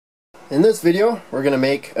In this video, we're going to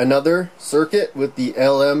make another circuit with the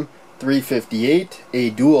LM358, a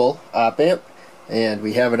dual op amp, and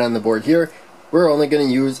we have it on the board here. We're only going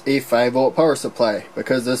to use a 5-volt power supply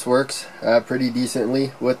because this works pretty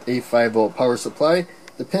decently with a 5-volt power supply.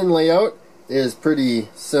 The pin layout is pretty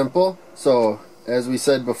simple, so as we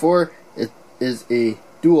said before, it is a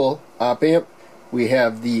dual op amp. We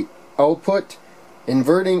have the output,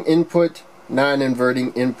 inverting input,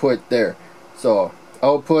 non-inverting input there. So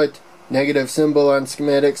output, negative symbol on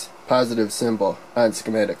schematics, positive symbol on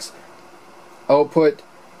schematics. Output,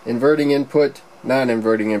 inverting input,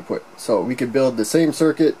 non-inverting input. So we could build the same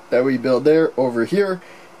circuit that we build there over here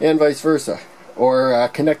and vice versa, or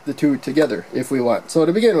connect the two together if we want. So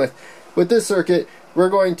to begin with this circuit, we're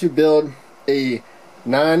going to build a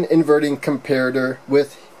non-inverting comparator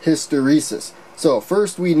with hysteresis. So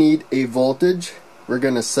first we need a voltage. We're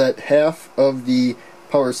going to set half of the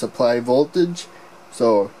power supply voltage,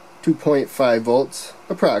 so 2.5 volts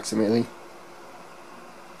approximately.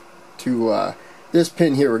 To this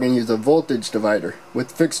pin here, we're going to use a voltage divider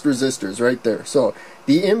with fixed resistors right there. So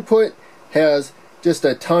the input has just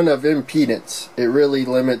a ton of impedance. It really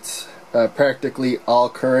limits practically all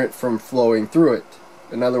current from flowing through it.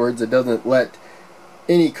 In other words, it doesn't let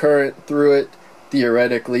any current through it.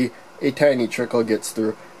 Theoretically, a tiny trickle gets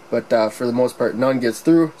through, but for the most part none gets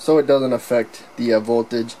through, so it doesn't affect the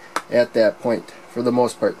voltage at that point for the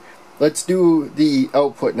most part. Let's do the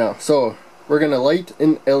output now. So we're going to light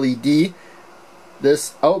an LED.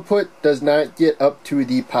 This output does not get up to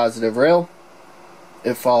the positive rail.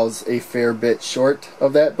 It falls a fair bit short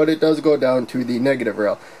of that, but it does go down to the negative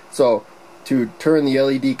rail. So to turn the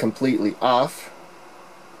LED completely off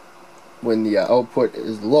when the output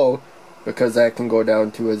is low, because that can go down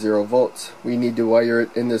to a 0 volts, we need to wire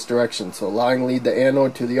it in this direction. So long lead the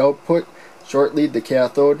anode to the output, short lead the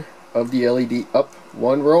cathode of the LED up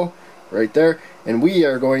one row right there, and we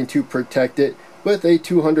are going to protect it with a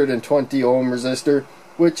 220 ohm resistor,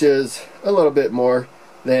 which is a little bit more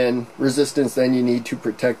than resistance than you need to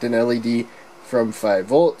protect an LED from 5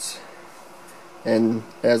 volts. And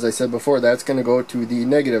as I said before, that's going to go to the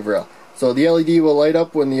negative rail. So the LED will light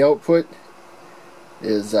up when the output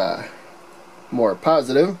is more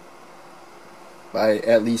positive by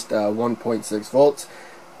at least 1.6 volts.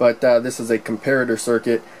 But this is a comparator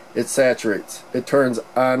circuit. It saturates. It turns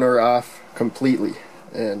on or off completely,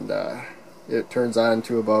 and it turns on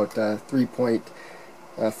to about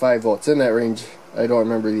 3.5 volts, in that range. I don't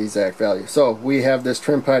remember the exact value. So we have this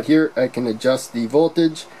trim pot here. I can adjust the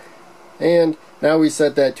voltage, and now we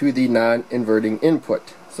set that to the non-inverting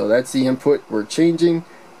input. So that's the input we're changing,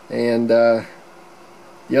 and the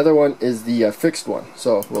other one is the fixed one.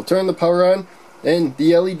 So we'll turn the power on, and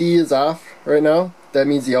the LED is off right now. That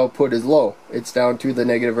means the output is low. It's down to the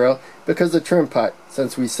negative rail because the trim pot,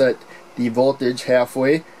 since we set the voltage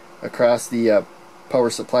halfway across the power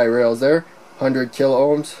supply rails there, 100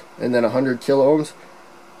 kilo ohms and then 100 kilo ohms,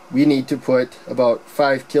 we need to put about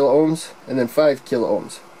 5 kilo ohms and then 5 kilo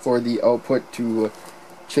ohms for the output to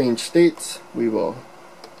change states. We will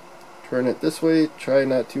turn it this way, try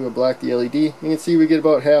not to block the LED. You can see we get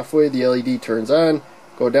about halfway, the LED turns on,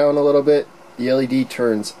 go down a little bit, the LED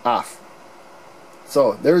turns off.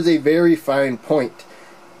 So there's a very fine point.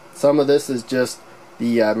 Some of this is just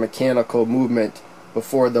the mechanical movement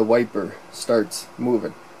before the wiper starts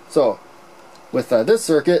moving. So with this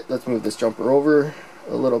circuit, let's move this jumper over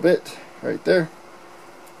a little bit right there.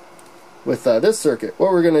 With this circuit,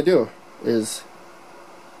 what we're going to do is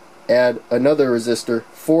add another resistor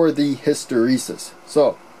for the hysteresis.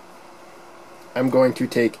 So I'm going to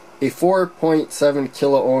take a 4.7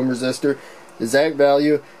 kilo ohm resistor. Exact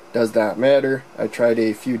value does not matter. I tried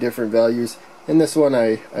a few different values, and this one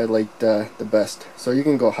I liked the best. So you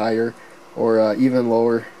can go higher or even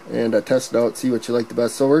lower and test it out, see what you like the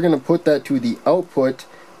best. So we're going to put that to the output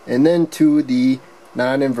and then to the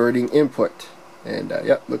non-inverting input. And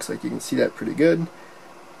yep, looks like you can see that pretty good.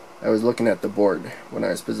 I was looking at the board when I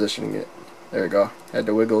was positioning it. There we go. Had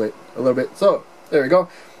to wiggle it a little bit. So there we go.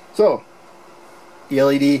 So the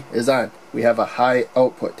LED is on. We have a high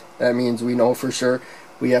output. That means we know for sure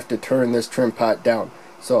we have to turn this trim pot down.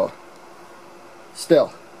 So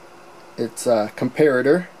still, it's a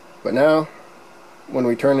comparator, but now when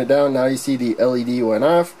we turn it down, now you see the LED went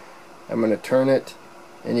off. I'm going to turn it,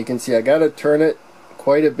 and you can see I got to turn it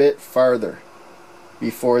quite a bit farther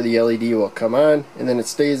before the LED will come on, and then it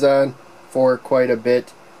stays on for quite a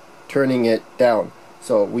bit, turning it down.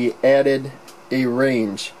 So we added a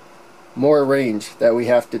range, more range, that we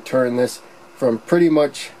have to turn this from pretty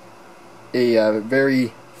much a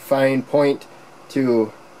very fine point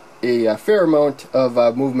to a fair amount of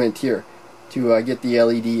movement here. to get the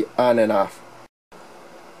LED on and off.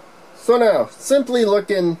 So now, simply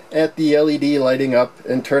looking at the LED lighting up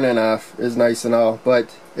and turning off is nice and all,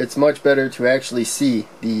 but it's much better to actually see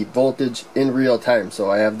the voltage in real time. So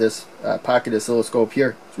I have this pocket oscilloscope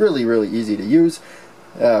here. It's really, really easy to use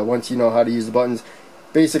once you know how to use the buttons.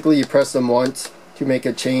 Basically, you press them once to make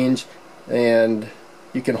a change, and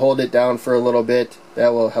you can hold it down for a little bit. That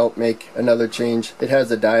will help make another change. It has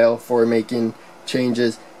a dial for making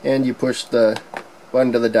changes, and you push the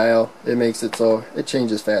button to the dial, it makes it so it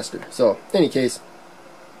changes faster. So in any case,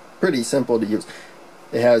 pretty simple to use.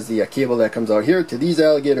 It has the cable that comes out here to these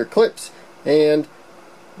alligator clips, and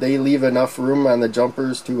they leave enough room on the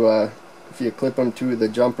jumpers to if you clip them to the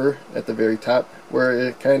jumper at the very top, where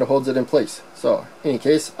it kind of holds it in place. So in any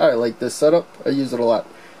case, I like this setup. I use it a lot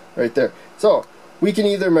right there. So we can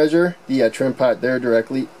either measure the trim pot there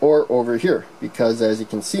directly or over here, because as you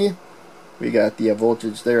can see, we got the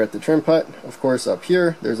voltage there at the trim pot. Of course, up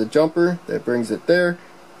here there's a jumper that brings it there,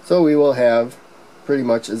 so we will have pretty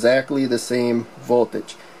much exactly the same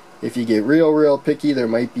voltage. If you get real picky, there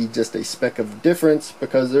might be just a speck of difference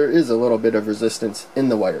because there is a little bit of resistance in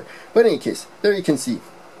the wire. But in any case, there you can see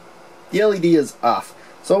the LED is off,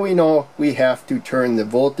 so we know we have to turn the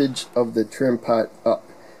voltage of the trim pot up.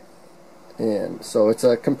 And so it's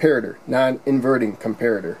a comparator, non-inverting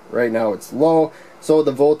comparator. Right now it's low, so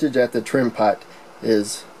the voltage at the trim pot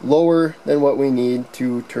is lower than what we need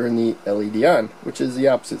to turn the LED on, which is the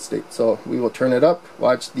opposite state. So we will turn it up,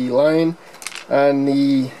 watch the line on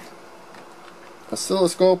the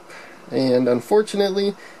oscilloscope, and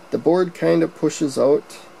unfortunately the board kind of pushes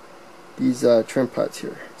out these trim pots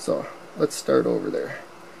here. So let's start over there.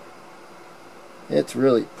 It's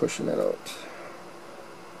really pushing it out.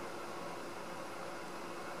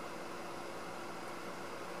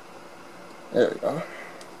 There we go.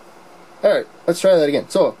 Alright, let's try that again.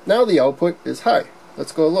 So now the output is high.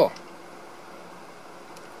 Let's go low.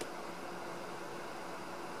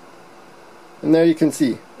 And there you can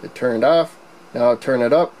see it turned off. Now I'll turn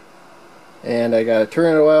it up, and I gotta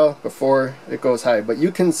turn it a while before it goes high. But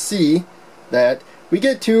you can see that we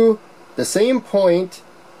get to the same point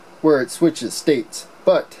where it switches states,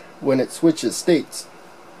 but when it switches states,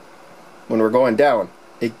 when we're going down,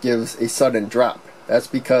 it gives a sudden drop. That's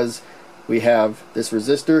because we have this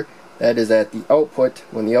resistor that is at the output.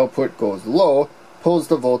 When the output goes low, pulls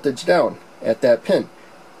the voltage down at that pin.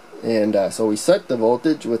 And so we set the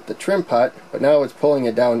voltage with the trim pot, but now it's pulling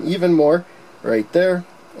it down even more right there.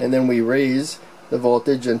 And then we raise the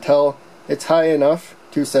voltage until it's high enough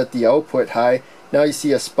to set the output high. Now you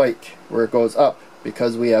see a spike where it goes up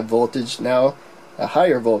because we have voltage now, a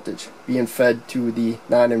higher voltage being fed to the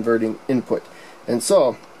non-inverting input. And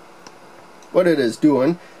so what it is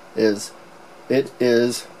doing is it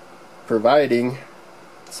is providing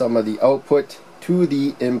some of the output to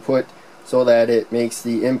the input so that it makes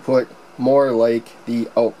the input more like the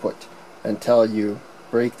output until you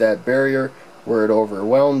break that barrier where it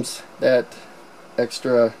overwhelms that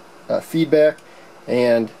extra feedback,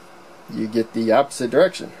 and you get the opposite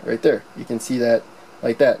direction right there. You can see that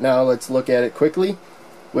like that. Now let's look at it quickly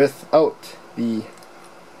without the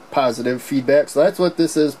positive feedback. So that's what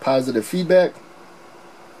this is, positive feedback.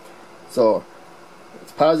 So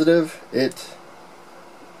it's positive.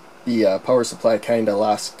 The power supply kind of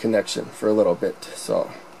lost connection for a little bit.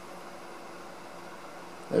 So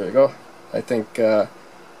there we go. I think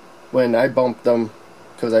when I bump them,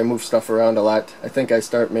 because I move stuff around a lot, I think I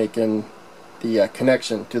start making the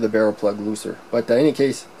connection to the barrel plug looser. But in any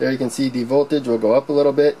case, there you can see the voltage will go up a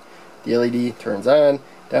little bit. The LED turns on,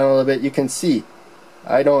 down a little bit. You can see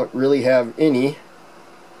I don't really have any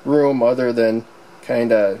room other than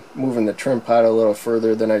kind of moving the trim pot a little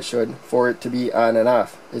further than I should for it to be on and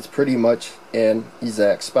off. It's pretty much an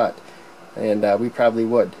exact spot, and we probably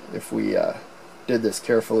would, if we did this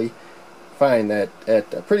carefully, find that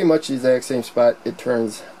at pretty much the exact same spot it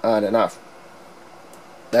turns on and off.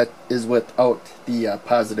 That is without the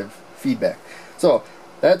positive feedback. So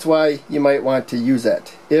that's why you might want to use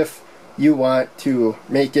that. If you want to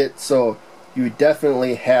make it so you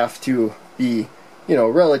definitely have to be,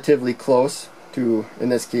 relatively close to, in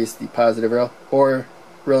this case, the positive rail, or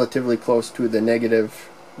relatively close to the negative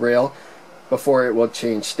rail before it will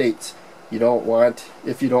change states. If you don't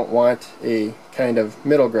want a kind of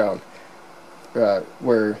middle ground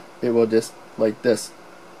where it will just, like this,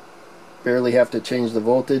 barely have to change the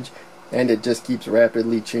voltage and it just keeps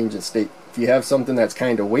rapidly changing state. If you have something that's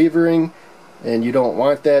kind of wavering and you don't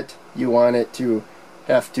want that, you want it to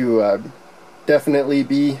have to definitely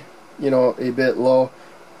be a bit low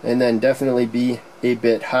and then definitely be a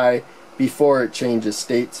bit high before it changes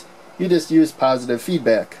states. you just use positive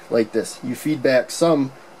feedback like this. You feedback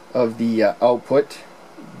some of the output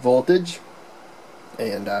voltage,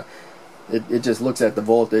 and it just looks at the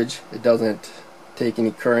voltage. It doesn't take any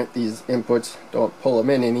current. These inputs don't pull them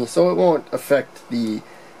in any, so it won't affect the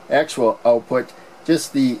actual output,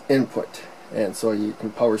 just the input. And so you can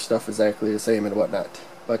power stuff exactly the same and whatnot.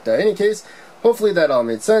 But in any case, hopefully that all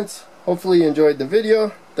made sense. Hopefully you enjoyed the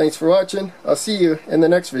video. Thanks for watching. I'll see you in the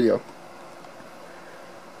next video.